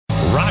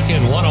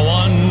Rockin'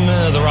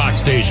 101, the rock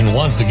station.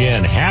 Once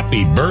again,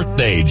 happy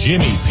birthday,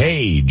 Jimmy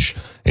Page.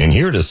 And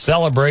here to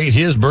celebrate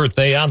his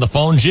birthday on the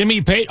phone,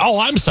 Jimmy Page. Oh,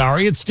 I'm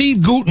sorry, it's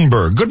Steve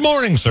Guttenberg. Good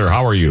morning, sir.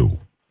 How are you?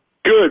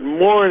 Good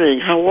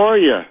morning. How are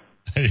you?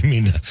 I didn't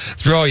mean to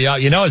throw you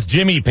out. You know, it's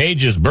Jimmy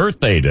Page's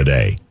birthday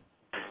today.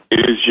 It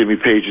is Jimmy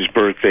Page's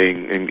birthday,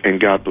 and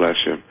God bless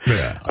him.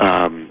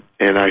 Yeah.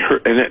 And I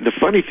heard, and the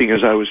funny thing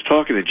is, I was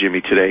talking to Jimmy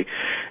today,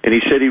 and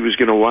he said he was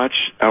going to watch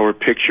our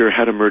picture,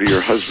 How to Murder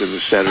Your Husband,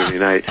 this Saturday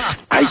night.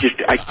 I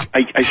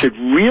said,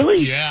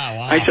 really? Yeah,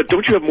 wow. I said,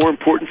 don't you have more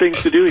important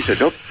things to do? He said,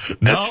 nope.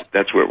 No.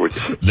 That's what we're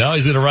doing. No,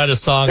 he's going to write a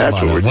song That's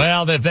about what it. we're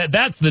Well,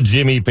 that's the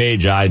Jimmy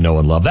Page I know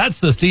and love. That's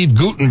the Steve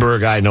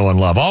Guttenberg I know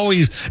and love.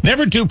 Always,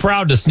 never too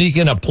proud to sneak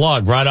in a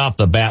plug right off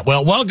the bat.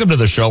 Well, welcome to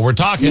the show. We're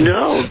talking.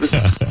 No.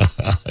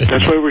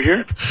 That's why we're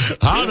here.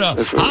 How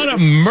to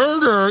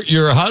Murder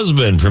Your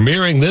Husband, premiering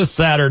this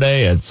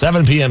Saturday at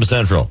 7 p.m.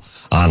 Central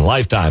on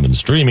Lifetime and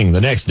streaming the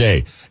next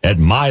day at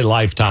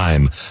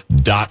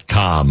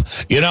mylifetime.com.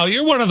 You know,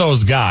 you're one of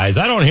those guys.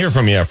 I don't hear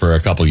from you for a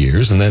couple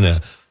years, and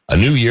then a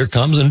new year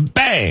comes and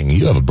bang,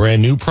 you have a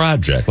brand new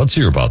project. Let's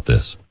hear about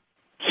this.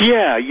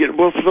 Yeah,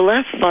 well, for the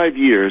last 5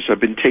 years, I've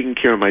been taking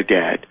care of my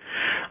dad.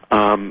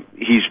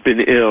 He's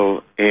been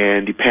ill,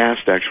 and he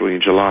passed actually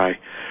in July.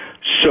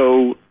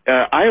 So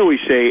I always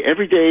say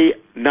every day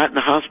not in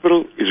the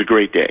hospital is a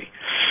great day.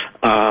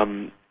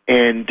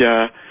 And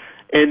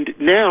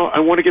now I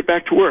want to get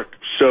back to work.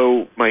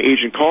 So my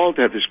agent called,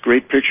 had this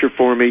great picture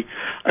for me.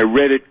 I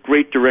read it,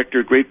 great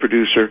director, great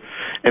producer.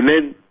 And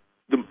then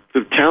the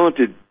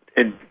talented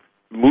and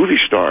movie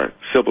star,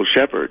 Sybil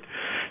Shepherd.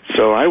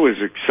 So I was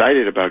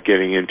excited about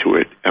getting into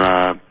it.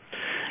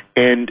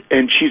 And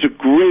she's a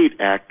great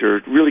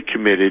actor, really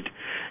committed.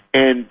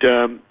 And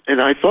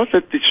I thought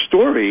that the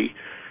story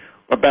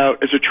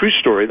is a true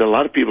story that a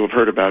lot of people have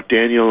heard about,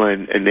 Daniel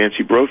and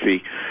Nancy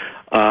Brophy,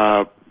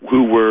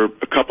 who were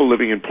a couple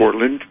living in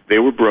Portland. They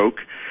were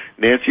broke.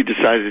 Nancy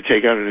decided to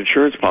take out an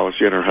insurance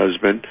policy on her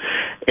husband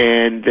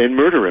and then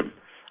murder him.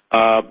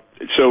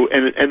 So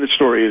the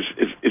story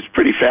is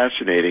pretty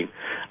fascinating.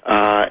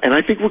 And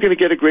I think we're going to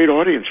get a great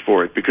audience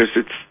for it because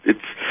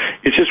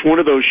it's just one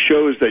of those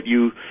shows that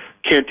you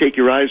can't take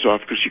your eyes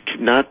off because you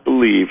cannot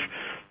believe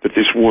that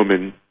this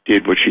woman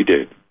did what she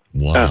did.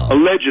 Wow.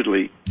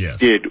 Allegedly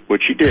did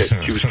what she did.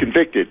 She was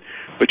convicted,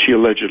 but she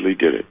allegedly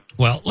did it.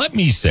 Well, let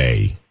me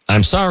say,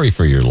 I'm sorry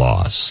for your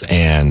loss.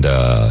 And,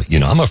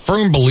 I'm a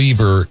firm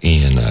believer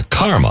in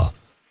karma.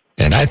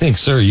 And I think,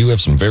 sir, you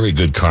have some very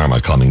good karma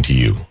coming to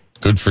you.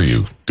 Good for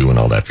you doing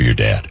all that for your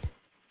dad.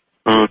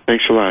 Oh,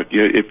 thanks a lot.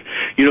 Yeah,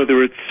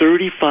 there are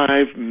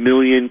 35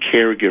 million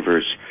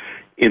caregivers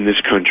in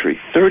this country.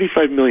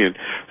 35 million.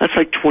 That's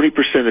like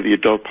 20% of the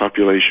adult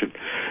population.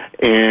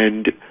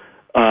 And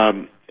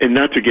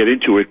not to get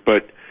into it,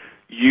 but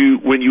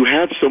when you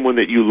have someone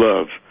that you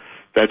love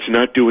that's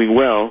not doing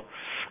well,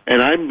 and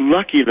I'm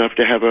lucky enough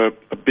to have a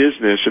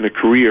business and a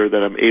career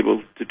that I'm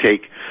able to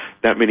take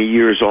that many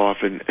years off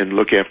and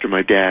look after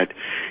my dad.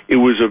 It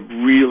was a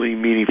really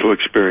meaningful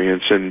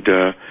experience, and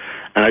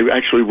I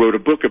actually wrote a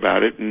book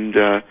about it and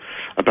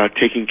about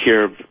taking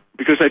care of,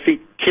 because I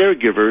think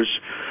caregivers,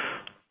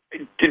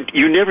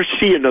 you never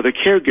see another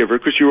caregiver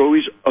because you're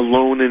always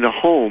alone in a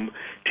home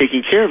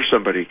taking care of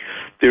somebody.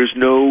 There's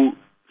no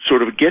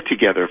sort of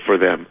get-together for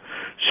them.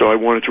 So I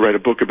wanted to write a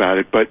book about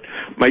it. But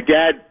my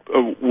dad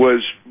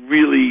was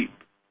really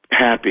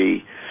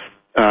happy,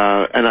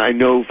 and I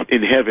know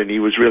in heaven he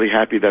was really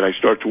happy that I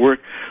started to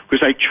work,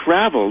 because I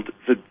traveled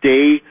the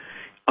day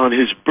on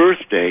his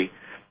birthday.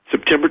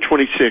 September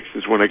 26th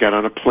is when I got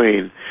on a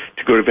plane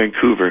to go to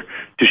Vancouver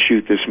to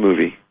shoot this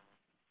movie.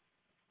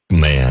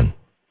 Man,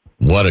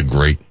 what a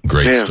great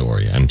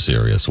story. I'm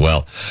serious.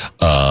 Well,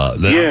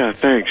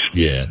 thanks.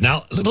 Yeah.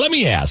 Now, let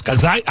me ask,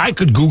 because I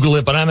could Google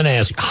it, but I'm going to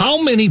ask you,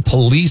 how many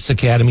Police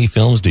Academy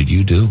films did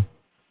you do?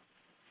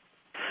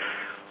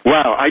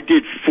 Wow, I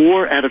did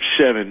 4 out of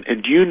 7.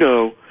 And do you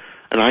know,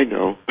 and I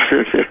know,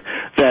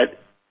 that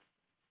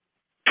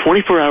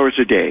 24 hours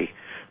a day,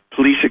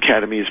 Police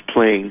Academy is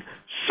playing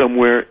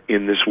somewhere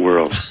in this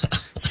world.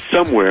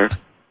 Somewhere,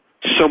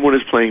 someone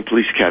is playing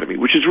Police Academy,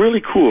 which is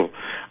really cool.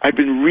 I've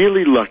been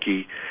really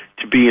lucky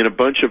to be in a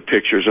bunch of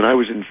pictures, and I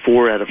was in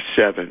 4 out of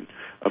 7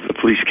 of the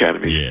Police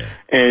Academy. Yeah.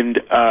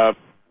 And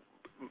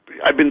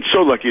I've been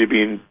so lucky to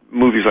be in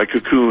movies like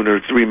Cocoon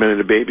or 3 Men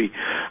and a Baby,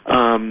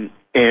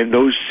 and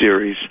those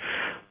series.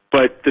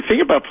 But the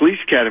thing about Police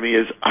Academy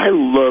is I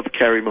love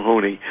Carrie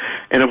Mahoney,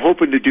 and I'm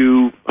hoping to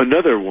do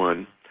another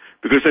one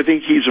because I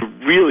think he's a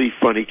really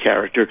funny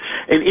character.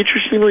 And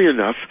interestingly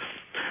enough,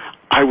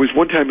 I was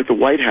one time at the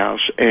White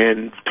House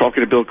and talking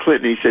to Bill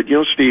Clinton. He said,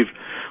 Steve,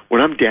 when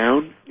I'm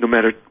down, no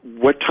matter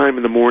what time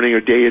in the morning or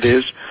day it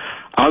is,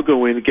 I'll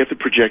go in and get the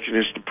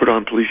projectionist to put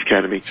on Police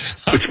Academy.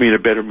 Puts me in a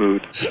better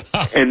mood.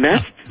 And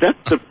that's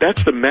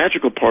the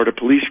magical part of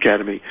Police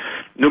Academy.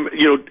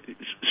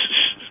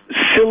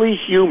 silly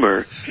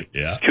humor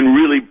Yeah. can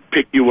really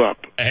pick you up.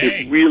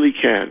 Hey. It really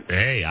can.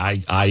 Hey,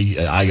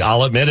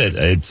 I'll admit it.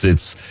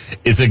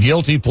 It's a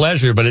guilty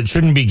pleasure, but it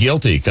shouldn't be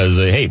guilty because,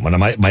 hey, one of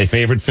my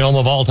favorite film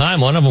of all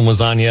time, one of them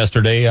was on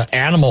yesterday,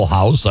 Animal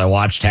House. I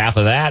watched half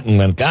of that and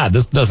went, God,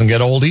 this doesn't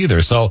get old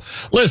either. So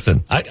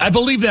listen, I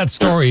believe that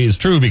story is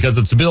true because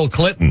it's Bill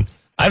Clinton.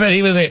 I bet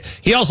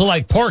he also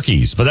liked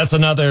Porky's, but that's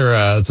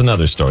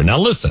another story. Now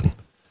listen,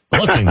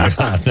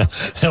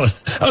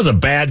 that was a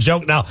bad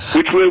joke. Now,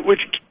 Which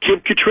Kim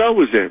Cattrall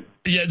was in.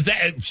 yeah,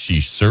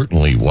 she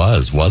certainly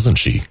was, wasn't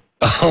she?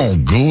 Oh,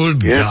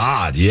 good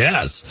God,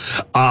 yes.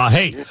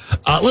 Hey,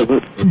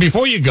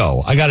 before you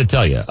go, I got to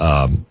tell you,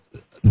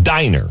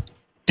 Diner.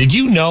 Did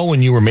you know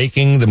when you were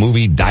making the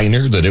movie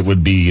Diner that it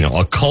would be,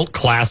 a cult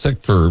classic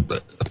for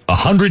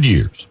 100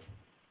 years?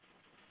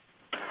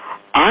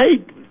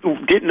 I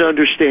didn't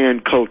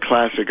understand cult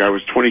classic. I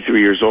was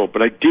 23 years old,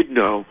 but I did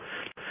know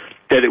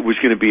that it was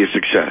going to be a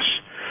success.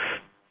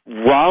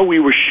 While we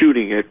were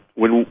shooting it,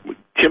 when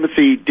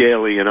Timothy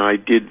Daly and I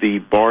did the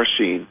bar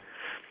scene,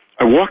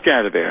 I walked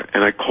out of there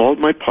and I called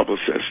my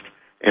publicist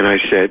and I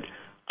said,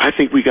 I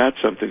think we got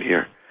something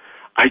here.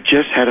 I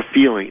just had a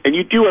feeling. And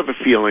you do have a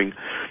feeling.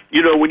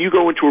 When you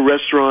go into a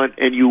restaurant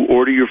and you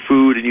order your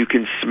food and you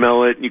can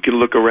smell it and you can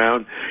look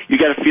around, you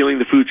got a feeling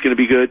the food's going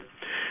to be good.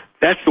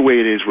 That's the way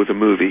it is with a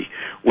movie.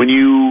 When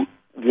you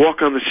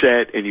walk on the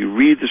set and you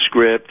read the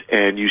script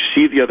and you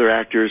see the other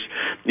actors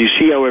and you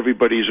see how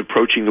everybody is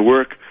approaching the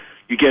work,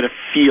 you get a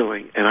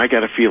feeling, and I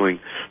got a feeling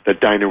that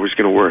Diner was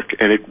going to work,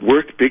 and it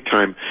worked big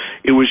time.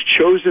 It was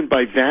chosen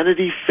by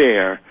Vanity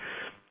Fair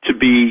to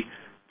be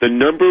the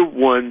number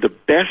one, the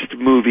best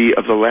movie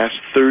of the last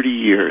 30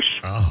 years.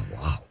 Oh,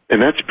 wow. And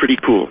that's pretty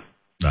cool.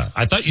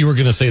 I thought you were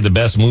going to say the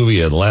best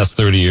movie of the last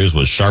 30 years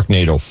was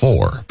Sharknado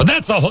 4. But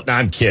that's a whole... No,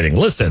 I'm kidding.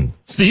 Listen,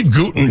 Steve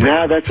Guttenberg.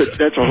 Nah, that's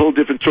a whole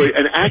different story.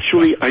 And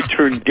actually, I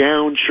turned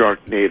down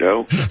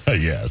Sharknado.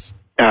 Yes.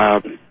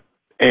 And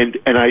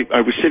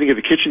I was sitting at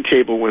the kitchen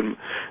table when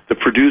the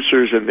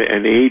producers and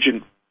the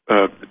agent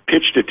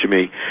pitched it to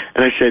me.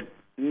 And I said,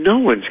 no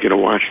one's going to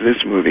watch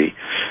this movie.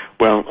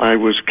 Well, I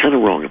was kind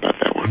of wrong about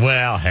that one.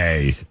 Well,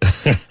 hey,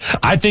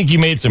 I think you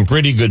made some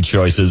pretty good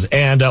choices.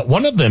 And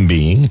one of them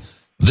being...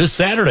 this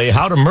Saturday,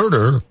 How to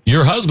Murder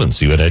Your Husband.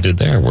 See what I did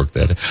there? Work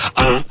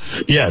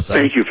that. Yes.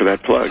 Thank you for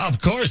that plug. Of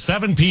course,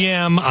 7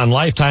 p.m. on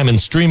Lifetime and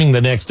streaming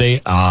the next day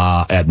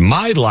at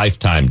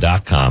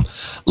mylifetime.com.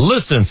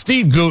 Listen,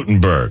 Steve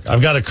Guttenberg,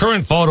 I've got a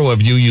current photo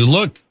of you. You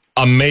look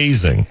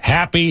amazing.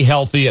 Happy,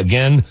 healthy.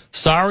 Again,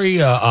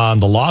 sorry on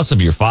the loss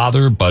of your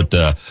father, but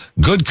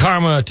good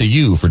karma to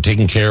you for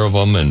taking care of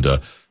him and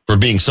for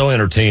being so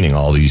entertaining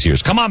all these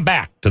years. Come on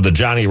back to the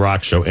Johnny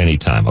Rock Show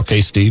anytime.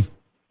 Okay, Steve?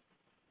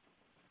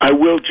 I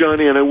will,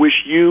 Johnny, and I wish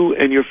you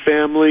and your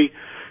family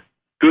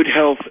good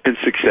health and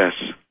success.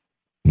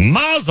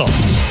 Mazel!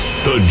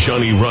 The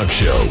Johnny Rock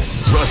Show.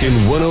 Rockin'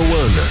 101.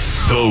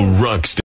 The Rock Station.